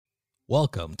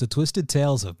Welcome to Twisted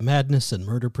Tales of Madness and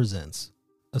Murder presents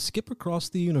A Skip Across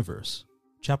the Universe,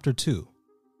 Chapter 2,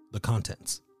 The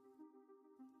Contents.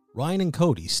 Ryan and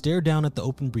Cody stare down at the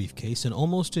open briefcase and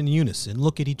almost in unison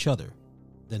look at each other,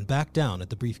 then back down at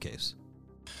the briefcase.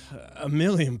 A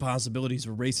million possibilities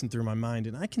were racing through my mind,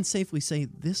 and I can safely say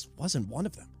this wasn't one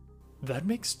of them. That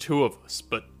makes two of us,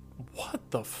 but what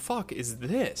the fuck is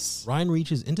this? Ryan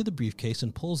reaches into the briefcase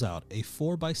and pulls out a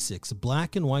 4x6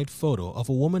 black and white photo of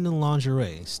a woman in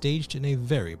lingerie staged in a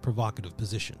very provocative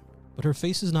position, but her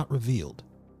face is not revealed.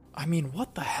 I mean,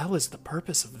 what the hell is the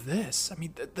purpose of this? I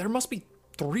mean, there must be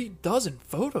 36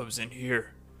 photos in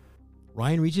here.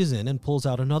 Ryan reaches in and pulls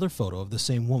out another photo of the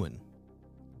same woman,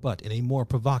 but in a more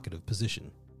provocative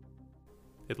position.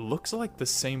 It looks like the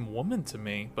same woman to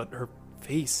me, but her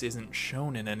face isn't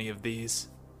shown in any of these.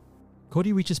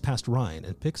 Cody reaches past Ryan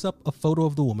and picks up a photo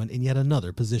of the woman in yet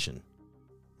another position.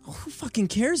 Oh, who fucking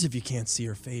cares if you can't see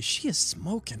her face? She is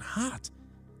smoking hot.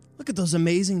 Look at those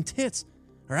amazing tits.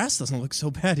 Her ass doesn't look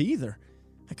so bad either.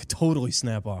 I could totally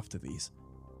snap off to these.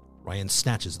 Ryan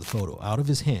snatches the photo out of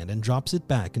his hand and drops it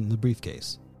back in the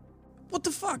briefcase. What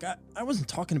the fuck? I wasn't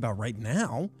talking about right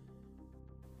now.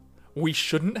 We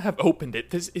shouldn't have opened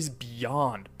it. This is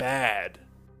beyond bad.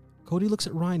 Cody looks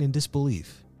at Ryan in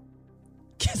disbelief.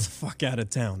 Get the fuck out of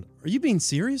town. Are you being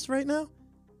serious right now?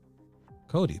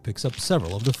 Cody picks up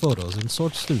several of the photos and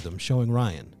sorts through them, showing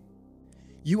Ryan.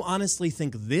 You honestly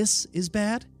think this is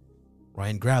bad?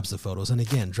 Ryan grabs the photos and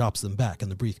again drops them back in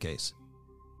the briefcase.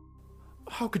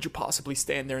 How could you possibly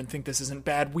stand there and think this isn't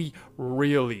bad? We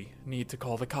really need to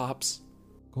call the cops.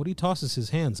 Cody tosses his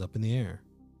hands up in the air.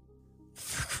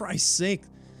 For Christ's sake,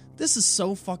 this is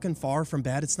so fucking far from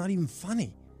bad, it's not even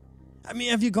funny. I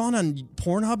mean, have you gone on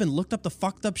Pornhub and looked up the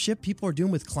fucked up shit people are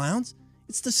doing with clowns?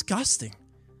 It's disgusting.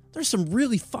 There's some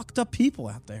really fucked up people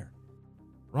out there.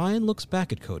 Ryan looks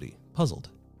back at Cody, puzzled.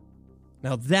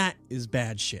 Now that is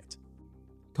bad shit.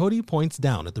 Cody points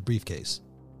down at the briefcase.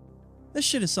 This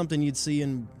shit is something you'd see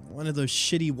in one of those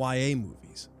shitty YA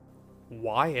movies.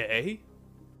 YA?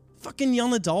 Fucking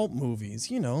young adult movies,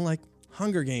 you know, like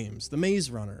Hunger Games, The Maze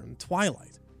Runner, and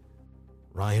Twilight.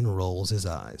 Ryan rolls his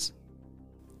eyes.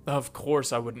 Of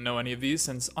course I wouldn't know any of these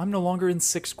since I'm no longer in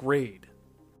 6th grade.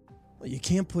 Well, you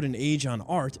can't put an age on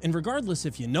art, and regardless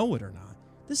if you know it or not,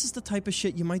 this is the type of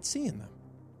shit you might see in them.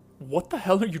 What the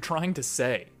hell are you trying to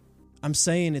say? I'm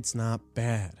saying it's not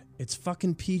bad. It's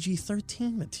fucking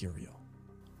PG-13 material.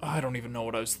 I don't even know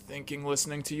what I was thinking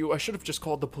listening to you. I should have just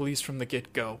called the police from the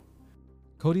get-go.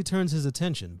 Cody turns his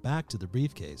attention back to the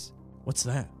briefcase. What's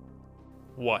that?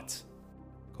 What?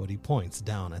 Cody points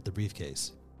down at the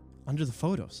briefcase. Under the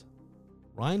photos.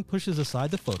 Ryan pushes aside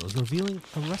the photos, revealing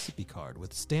a recipe card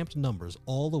with stamped numbers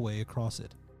all the way across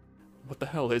it. What the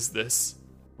hell is this?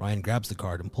 Ryan grabs the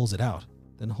card and pulls it out,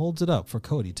 then holds it up for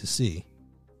Cody to see.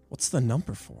 What's the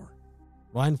number for?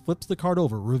 Ryan flips the card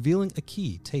over, revealing a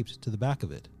key taped to the back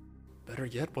of it. Better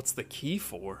yet, what's the key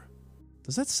for?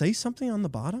 Does that say something on the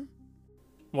bottom?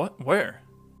 What? Where?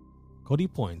 Cody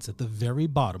points at the very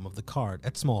bottom of the card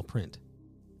at small print.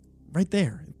 Right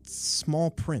there. It's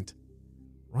small print.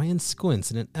 Ryan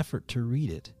squints in an effort to read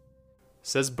it.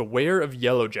 Says beware of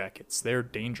yellow jackets. They're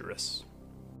dangerous.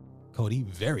 Cody,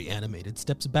 very animated,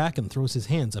 steps back and throws his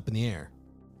hands up in the air.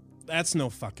 That's no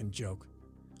fucking joke.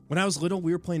 When I was little,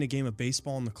 we were playing a game of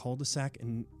baseball in the cul-de-sac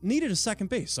and needed a second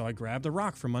base, so I grabbed a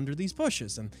rock from under these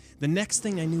bushes, and the next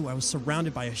thing I knew, I was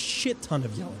surrounded by a shit ton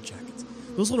of yellow jackets.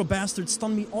 Those little bastards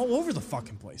stunned me all over the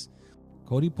fucking place.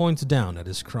 Cody points down at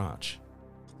his crotch.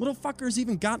 Little fuckers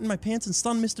even got in my pants and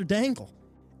stunned Mr. Dangle.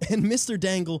 And Mr.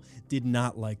 Dangle did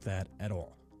not like that at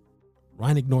all.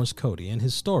 Ryan ignores Cody and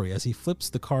his story as he flips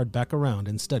the card back around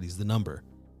and studies the number.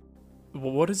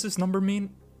 What does this number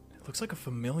mean? It looks like a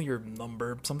familiar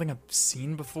number, something I've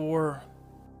seen before.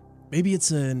 Maybe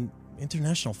it's an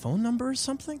international phone number or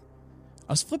something?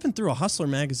 I was flipping through a Hustler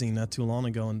magazine not too long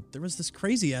ago, and there was this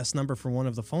crazy-ass number for one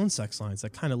of the phone sex lines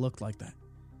that kind of looked like that.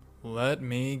 Let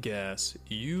me guess.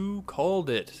 You called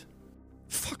it.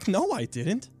 Fuck no, I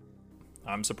didn't.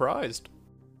 I'm surprised.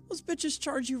 Those bitches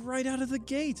charge you right out of the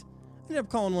gate. I ended up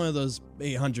calling one of those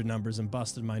 800 numbers and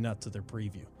busted my nut to their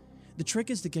preview. The trick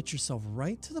is to get yourself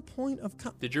right to the point of...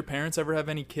 Did your parents ever have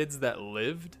any kids that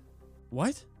lived?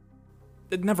 What?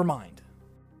 Never mind.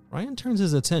 Ryan turns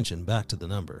his attention back to the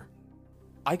number.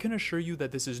 I can assure you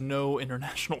that this is no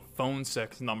international phone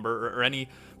sex number, or any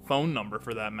phone number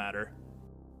for that matter.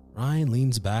 Ryan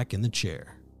leans back in the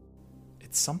chair.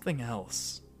 It's something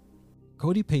else.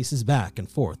 Cody paces back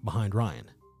and forth behind Ryan.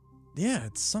 Yeah,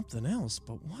 it's something else,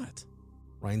 but what?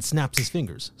 Ryan snaps his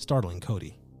fingers, startling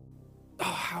Cody. Oh,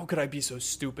 how could I be so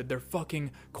stupid? They're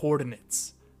fucking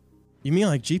coordinates. You mean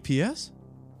like GPS?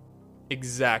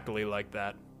 Exactly like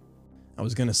that. I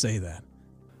was gonna say that.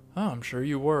 Oh, I'm sure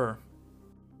you were.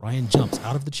 Ryan jumps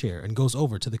out of the chair and goes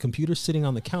over to the computer sitting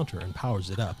on the counter and powers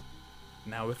it up.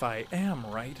 Now, if I am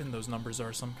right and those numbers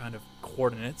are some kind of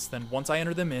coordinates, then once I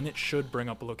enter them in, it should bring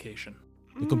up a location.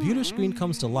 The computer screen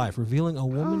comes to life, revealing a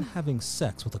woman having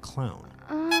sex with a clown.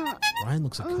 Ryan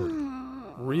looks at Cody.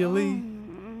 Really?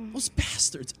 Those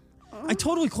bastards. I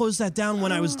totally closed that down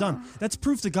when I was done. That's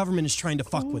proof the government is trying to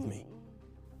fuck with me.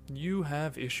 You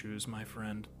have issues, my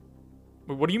friend.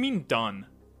 Wait, what do you mean done?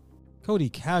 Cody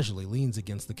casually leans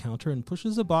against the counter and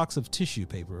pushes a box of tissue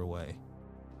paper away.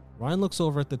 Ryan looks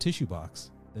over at the tissue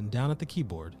box, then down at the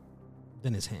keyboard,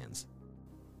 then his hands.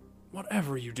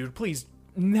 Whatever you do, please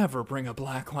never bring a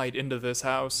black light into this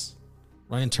house.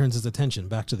 Ryan turns his attention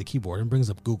back to the keyboard and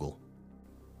brings up Google.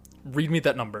 Read me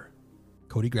that number.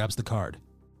 Cody grabs the card.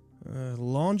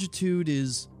 Longitude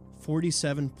is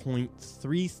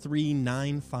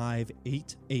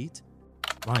 47.339588.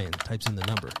 Ryan types in the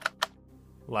number.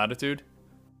 Latitude?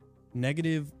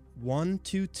 Negative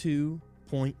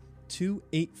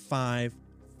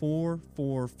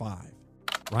 122.285445.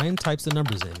 Ryan types the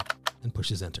numbers in and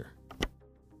pushes enter.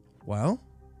 Well?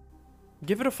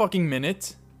 Give it a fucking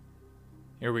minute.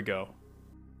 Here we go.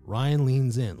 Ryan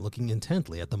leans in, looking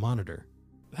intently at the monitor.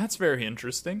 That's very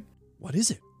interesting. What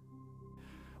is it?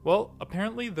 Well,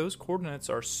 apparently those coordinates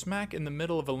are smack in the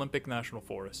middle of Olympic National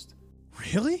Forest.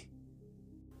 Really?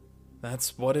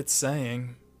 That's what it's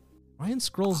saying. Ryan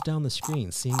scrolls down the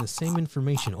screen, seeing the same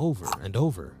information over and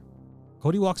over.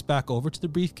 Cody walks back over to the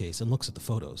briefcase and looks at the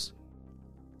photos.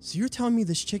 So you're telling me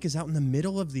this chick is out in the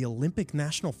middle of the Olympic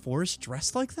National Forest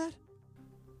dressed like that?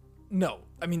 No,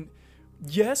 I mean,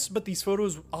 yes, but these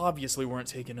photos obviously weren't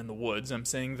taken in the woods. I'm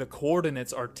saying the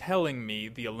coordinates are telling me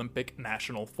the Olympic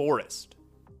National Forest.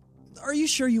 Are you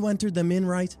sure you entered them in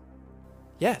right?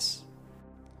 Yes.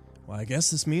 Well, I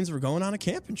guess this means we're going on a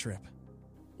camping trip.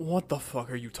 What the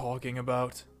fuck are you talking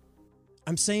about?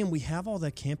 I'm saying we have all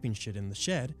that camping shit in the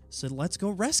shed, so let's go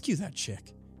rescue that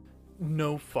chick.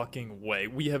 No fucking way.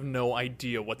 We have no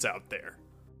idea what's out there.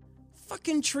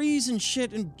 Fucking trees and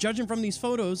shit, and judging from these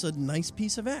photos, a nice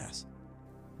piece of ass.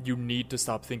 You need to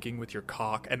stop thinking with your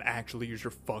cock and actually use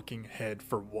your fucking head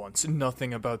for once.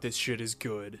 Nothing about this shit is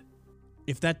good.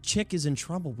 If that chick is in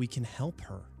trouble, we can help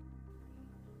her.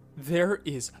 There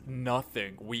is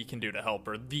nothing we can do to help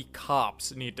her. The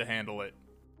cops need to handle it.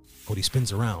 Cody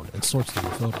spins around and sorts through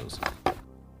the photos.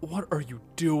 What are you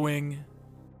doing?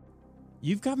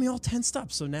 You've got me all tensed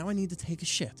up, so now I need to take a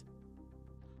shit.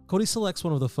 Cody selects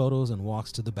one of the photos and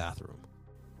walks to the bathroom.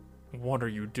 What are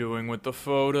you doing with the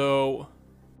photo?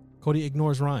 Cody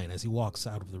ignores Ryan as he walks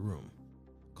out of the room.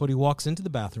 Cody walks into the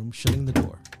bathroom, shutting the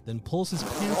door, then pulls his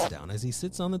pants down as he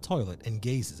sits on the toilet and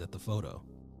gazes at the photo.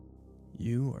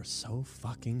 You are so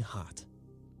fucking hot.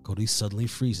 Cody suddenly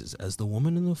freezes as the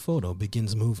woman in the photo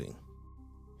begins moving.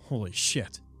 Holy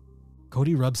shit.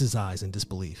 Cody rubs his eyes in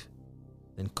disbelief,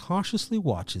 then cautiously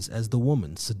watches as the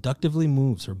woman seductively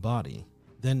moves her body,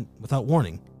 then, without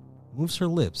warning, moves her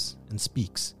lips and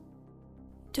speaks.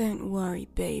 Don't worry,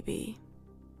 baby.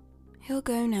 He'll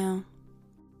go now.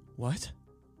 What?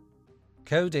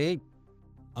 Cody.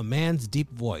 A man's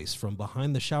deep voice from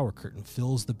behind the shower curtain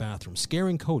fills the bathroom,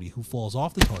 scaring Cody, who falls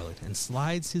off the toilet and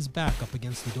slides his back up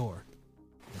against the door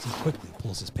as he quickly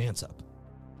pulls his pants up.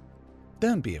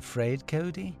 Don't be afraid,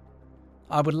 Cody.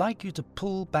 I would like you to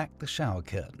pull back the shower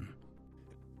curtain.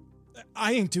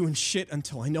 I ain't doing shit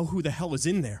until I know who the hell is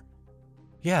in there.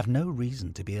 You have no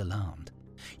reason to be alarmed.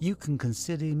 You can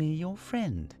consider me your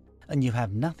friend, and you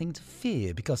have nothing to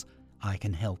fear because I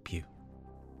can help you.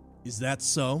 Is that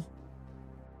so?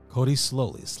 Cody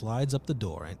slowly slides up the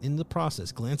door and in the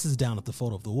process glances down at the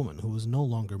photo of the woman who is no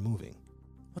longer moving.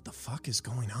 What the fuck is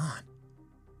going on?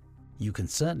 You can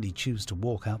certainly choose to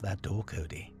walk out that door,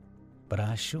 Cody. But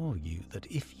I assure you that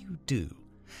if you do,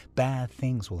 bad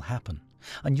things will happen,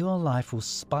 and your life will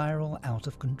spiral out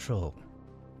of control.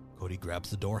 Cody grabs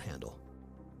the door handle.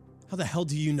 How the hell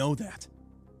do you know that?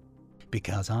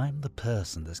 Because I'm the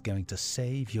person that's going to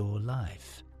save your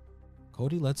life.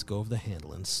 Cody lets go of the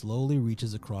handle and slowly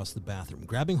reaches across the bathroom,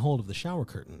 grabbing hold of the shower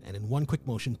curtain and in one quick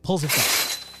motion pulls it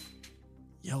back.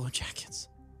 Yellow Jackets.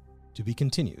 To be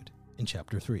continued in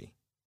Chapter 3.